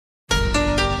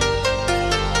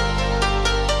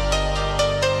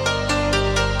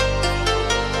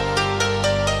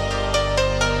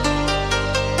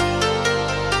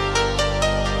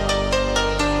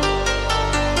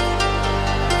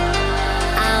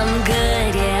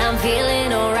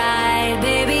feeling alright.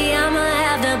 Baby, I'ma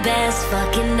have the best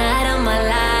fucking night of my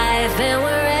life. And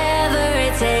wherever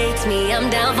it takes me, I'm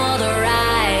down for the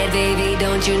ride. Baby,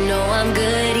 don't you know I'm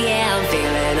good? Yeah, I'm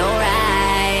feeling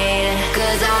alright.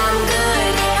 'Cause I'm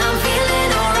good, I'm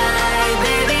feeling alright.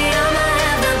 Baby, I'ma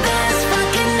have the best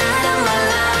fucking night of my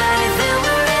life. And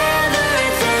wherever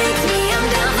it takes me, I'm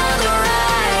down for the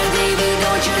ride. Baby,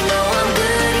 don't you know I'm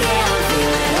good? Yeah, I'm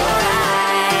feeling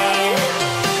alright.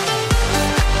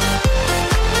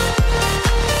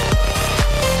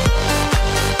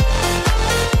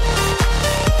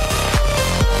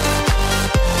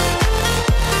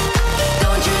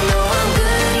 Don't you know I'm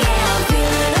good? Yeah, I'm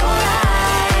feeling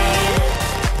alright.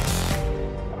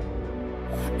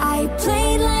 I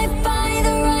played life by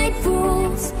the right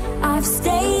rules. I've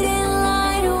stayed in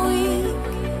line a week,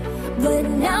 but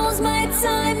now's my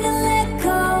time to let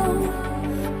go.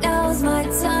 Now's my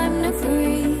time to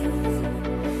breathe.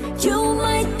 You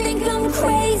might think I'm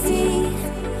crazy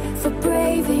for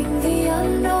braving the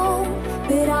unknown,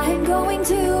 but I'm going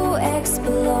to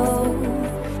explode.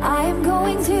 I'm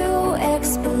going to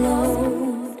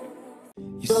explode.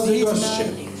 Drodzy goście,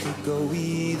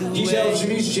 dzisiaj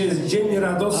oczywiście jest dzień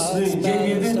radosny, dzień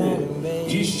jedyny.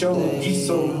 Dziś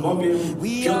są bowiem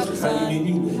Piotrka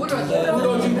imieniny.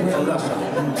 Urodziny, przepraszam.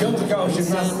 Piotrka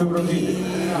 18 urodziny.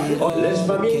 Lecz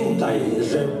pamiętaj,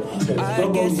 że przed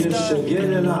tobą jeszcze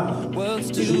wiele lat.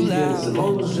 Żyj więc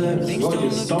mądrze, w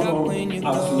zgodzie z sobą,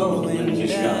 a cudowny będzie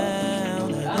świat.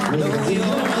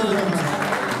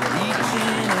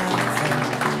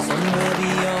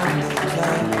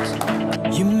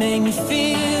 You make me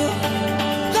feel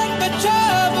like my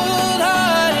troubled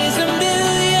heart is a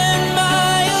million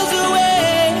miles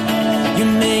away. You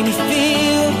make me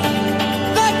feel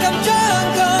like I'm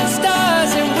drunk on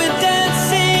stars and we're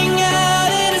dancing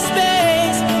out into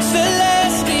space,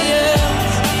 celestial.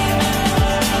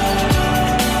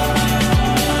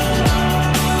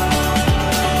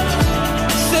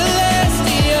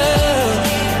 Celestial.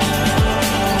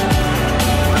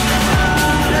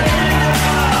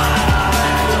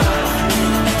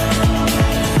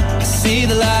 See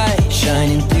the light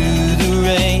shining through the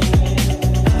rain,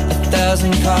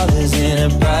 1,000 colors in a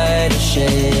brighter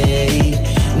shade.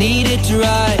 Needed to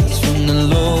rise from the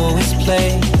lowest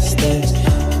place. There's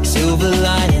silver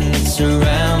lining that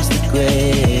surrounds the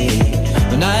gray.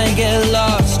 When I get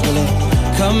lost, will it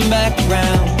come back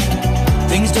round?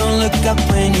 Things don't look up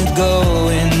when you're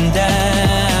going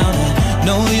down. I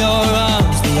know your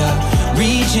arms, they are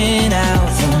reaching out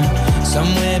from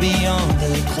somewhere beyond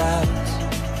the clouds.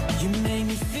 You make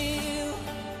me feel.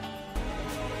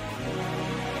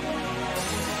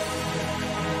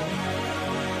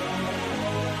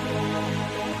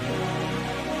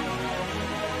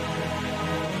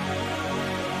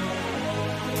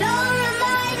 Don't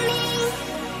remind me,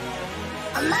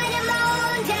 I'm minding my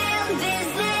own damn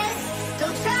business.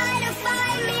 Don't try to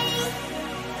find me,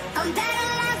 I'm better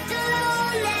left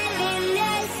alone than in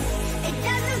this. It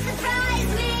doesn't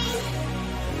surprise me.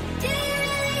 Do you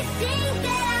really think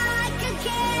that I could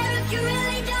care if you really